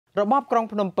របបក្រុង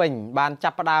ភ្នំពេញបានចា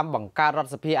ប់ផ្ដើមបង្កើតរដ្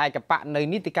ឋសភាឯកបៈនៅ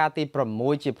នីតិកាលទី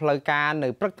6ជាផ្លូវការនៅ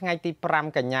ព្រឹកថ្ងៃទី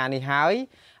5កញ្ញានេះហើយ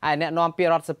ឯអ្នកនាំពាក្យ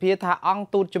រដ្ឋសភាថាអង្គ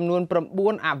ទូតចំនួន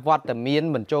9អវត្តមាន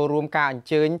មិនចូលរួមការអញ្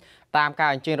ជើញតាមការ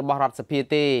អញ្ជើញរបស់រដ្ឋសភា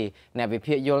ទេអ្នកវិ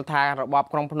ភាគយល់ថារបប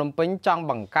ក្រុងភ្នំពេញចង់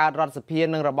បង្កើតរដ្ឋសភា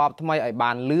និងរបបថ្មីឲ្យ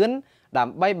បានលឿនដើ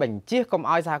ម្បីបញ្ជៀសកុំ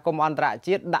ឲ្យសហគមន៍អន្តរ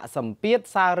ជាតិដាក់សម្ពាធ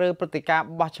សាររើព្រឹត្តិការណ៍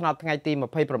បោះឆ្នោតថ្ងៃទី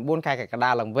29ខែកក្កដា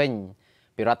ឡើងវិញ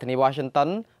ពីរដ្ឋធានី Washington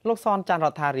លោកសនច័ន្ទរ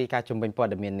ដ្ឋារាយការណ៍ជំវិញព័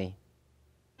ត៌មាននេះ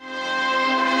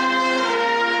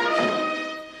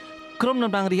ក្រុម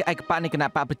តំណាងរាស្ត្រឯកបៈនៃគណៈ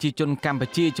បកប្រជាជនកម្ពុ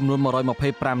ជាចំនួន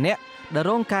125នាក់ដែល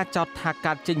រងការចោទថា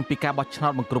កើតចេញពីការបោះឆ្នោ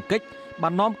តបង្ក្រប់កិច្ចបា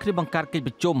ននាំគ្នាបង្កើតកិច្ច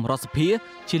ប្រជុំរដ្ឋសភា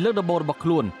ជាលើកដំបូងរបស់ខ្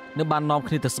លួននិងបាននាំ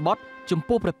គ្នាទៅស្បត់ចំ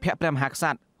ពោះព្រះភ័ក្ត្រព្រះមហាក្ស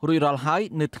ត្ររួចរាល់ហើយ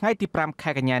នៅថ្ងៃទី5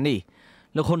ខែកញ្ញានេះ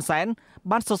លោកហ៊ុនសែន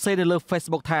បានសរសេរនៅលើ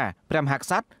Facebook ថាព្រះមហាក្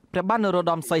សត្រព្រះបាទនរោត្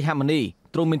តមសីហមុនី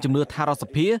ទ្រង់មានជំនឿថារដ្ឋស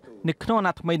ភានៅក្នុងអាណ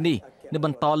ត្តិថ្មីនេះនឹងប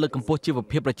ន្តលើកកម្ពស់ជីវ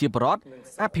ភាពប្រជាពលរដ្ឋ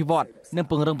អភិវឌ្ឍនិង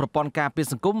ពង្រឹងប្រព័ន្ធការពារ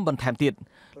សង្គមបន្ថែមទៀត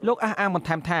លោកអះអាងបន្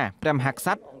ថែមថាព្រះមហាក្ស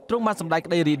ត្រទ្រង់បានសម្ដែង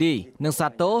ក្តីរីករាយនិងសា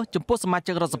ទរចំពោះសមា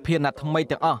ជិករដ្ឋសភាអាណត្តិថ្មី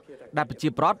ទាំងអស់ដែលប្រជា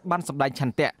ពលរដ្ឋបានសម្ដែងឆ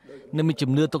ន្ទៈនិងមាន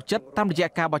ជំនឿទុកចិត្តតាមរយៈ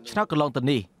ការបោះឆ្នោតកន្លងទៅ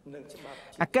នេះ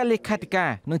អគ្គលេខាធិការ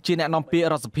និងជាអ្នកនាំពាក្យ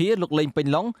រដ្ឋសភាលោកលេងពេញ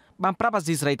ឡុងបានប្រាប់អា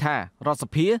ស៊ីសេរីថារដ្ឋស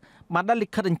ភាបានដាក់លិ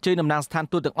ខិតអញ្ជើញតំណាងស្ថាន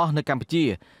ទូតទាំងអស់នៅកម្ពុជា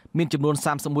មានចំនួន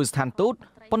31ស្ថានទូត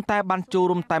ប៉ុន្តែបានចូល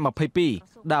រួមតែ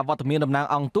22ដែលអវត្តមានតំណាង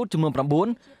អង្គទូតចំនួន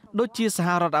9ដូចជាសហ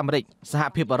រដ្ឋអាមេរិកសហ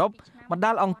ភាពអឺរ៉ុបបណ្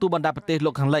ដាលអង្គទូតបណ្ដាប្រទេស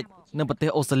លោកខាងលិចនិងប្រទេស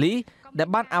អូស្ត្រាលីដែល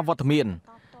បានអវត្តមាន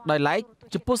ដោយឡែក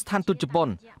ចំពោះស្ថានទូតជប៉ុន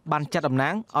បានចាត់តំណា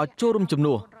ងឲ្យចូលរួមជំ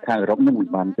នួសខាងអឺរ៉ុបនឹងមិន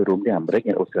បានចូលរួមទេអាមេរិក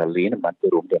និងអូស្ត្រាលីនឹងបានចូល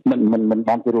រួមទេមិន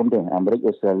បានចូលរួមទេអាមេរិក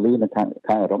អូស្ត្រាលីនិងខាង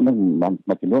អឺរ៉ុបនឹងបាន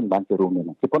មួយចំនួនបានចូលរួមទេ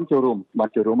ជប៉ុនចូលរួមបាន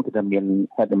ចូលរួមគឺថាមាន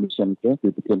head mission ទេគឺ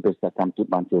ប្រធានបេសកកម្មទូត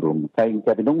បានចូលរួមហើយ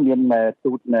តែពីនោះមាន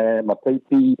ទូត22ប្រទេ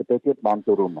សទៀតបាន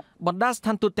ចូលរួមបណ្ដាស្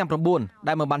ថានទូតទាំង9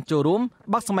ដែលមិនបានចូលរួម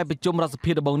បាក់សម័យប្រជុំរដ្ឋស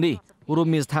ភាដំបូងនេះរួម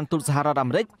មានស្ថានទូតសហរដ្ឋអា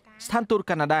មេរិកស្ថានទូត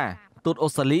កាណាដាទូតអូ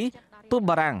ស្ត្រាលីទូត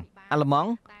បារាំងអាល្លឺម៉ង់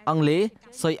អង់គ្លេស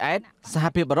ស៊ុយអែតសហ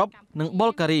ភាពអឺរ៉ុបនិងប៊ុ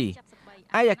លហ្គារី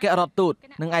ឯកអគ្គរដ្ឋទូត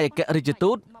និងឯកអគ្គរដ្ឋ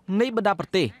ទូតនៃបណ្ដាប្រ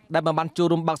ទេសដែលបានចូល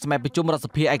រួមបាក់សម័យប្រជុំរដ្ឋស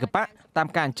ភាឯកបៈតាម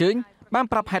ការអញ្ជើញបាន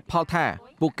ប្រាប់ហេតុផលថា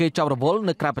ពួកគេជាប់រវល់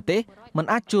នៅក្រៅប្រទេសមិន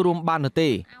អាចចូលរួមបាននោះទេ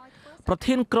ប្រ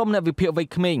ធានក្រុមអ្នកវិភាគវ័យ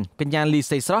ក្មេងកញ្ញាលី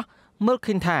សីស្រស់មើល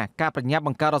ឃើញថាការប្រញាប់ប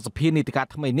ង្កើតរដ្ឋសភានីតិកាល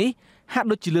ថ្មីនេះហាក់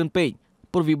ដូចជាលឿនពេក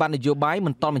ព្រោះវិបត្តិនយោបាយ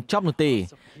មិនទាន់បញ្ចប់នោះទេ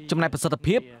ចំណែកប្រសិទ្ធ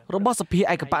ភាពរបស់សភា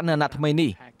ឯកបៈនៅអាណត្តិថ្មីនេះ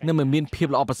នឹងមិនមានភាព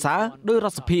ល្អប្រសើរដោយរ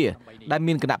ដ្ឋសភាដែល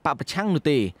មានគណៈបកប្រឆាំងនោះ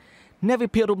ទេអ្នកវិ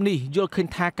ភាគរូបនេះយល់ឃើញ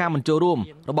ថាការមិនចូលរួម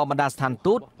របស់បណ្ដាស្ថាន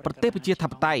ទូតប្រទេសប្រជាធិ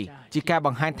បតេយ្យជាការប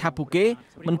ង្ហាញថាពួកគេ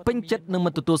មិនពេញចិត្តនឹងមិ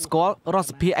នទទួលស្គាល់រដ្ឋ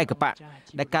សភាឯកបៈ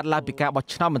ដែលកាត់ឡើងពីការបោះ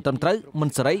ឆ្នោតមិនត្រឹមត្រូវមិន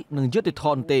សេរីនិងយុត្តិធ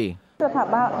ម៌ទេរដ្ឋា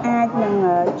ភិបាលអាចនឹង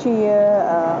ជា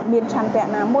មានឆន្ទៈ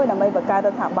ណាមួយដើម្បីបង្កើតរ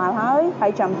ដ្ឋាភិបាលហើ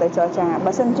យចាំទៅចរចា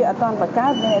បើសិនជាអត់ទាន់បង្កើ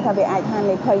តមានន័យថាវាអាចហា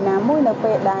និភ័យណាមួយនៅ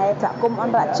ពេលដែលសហគមន៍អ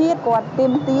ន្តរជាតិគាត់ទា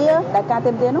មទារដែលការ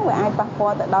ទាមទារនោះវាអាចប៉ះពា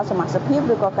ល់ទៅដល់សមាជិកភាព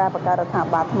ឬក៏ការបង្កើតរដ្ឋាភិ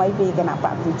បាលថ្មីពីគណៈបកប្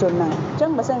រជាជនហ្នឹងអញ្ចឹ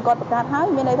ងបើសិនគាត់បង្កើតហើយ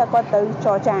មានន័យថាគាត់ទៅច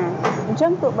រចាអញ្ចឹ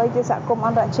ងទោះបីជាសហគមន៍អ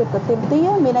ន្តរជាតិក៏ទាមទារ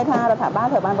មានន័យថារដ្ឋាភិបាល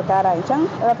ត្រូវបានបង្កើតហើយអញ្ចឹង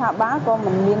រដ្ឋាភិបាលក៏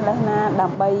មិនមានលក្ខណៈដើ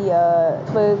ម្បី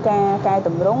ធ្វើការកែត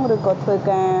ម្រង់ឬក៏ធ្វើ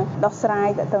ការដោះស្រាយ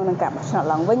ទៅនឹងការបោះឆ្នោត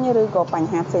ឡើងវិញឬក៏ប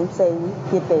ញ្ហាផ្សេង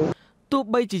ទៀតទេទោះ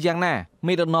បីជាយ៉ាងណា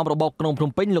មេដឹកនាំរបបក្រុងភ្នំ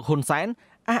ពេញលោកហ៊ុនសែន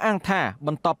អះអាងថាប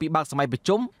ន្ទាប់ពីបើកសម័យប្រ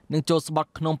ជុំនឹងចូលស្បត់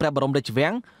ក្នុងព្រះបរមរាជ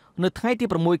វាំងនៅថ្ងៃទី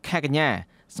6ខែកញ្ញា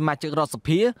សមាជិករដ្ឋស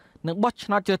ភានឹងបោះឆ្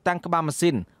នោតជ្រើសតាំងក្បាលម៉ាស៊ី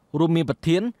នរួមមានប្រ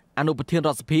ធានអនុប្រធានរ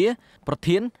ដ្ឋសភាប្រ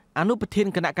ធានអនុប្រធាន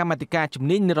គណៈកម្មាធិការជំ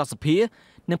នាញនៃរដ្ឋសភា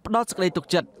និងផ្ដល់សេចក្តីទុក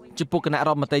ចិត្តចំពោះគណៈរ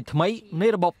ដ្ឋមន្ត្រីថ្មីនៃ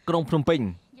របបក្រុងភ្នំពេញ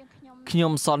ខ្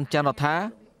ញុំសនច័ន្ទរដ្ឋា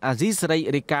អាស៊ីសេរី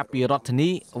រាយការណ៍ពីរដ្ឋធានី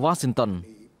Washington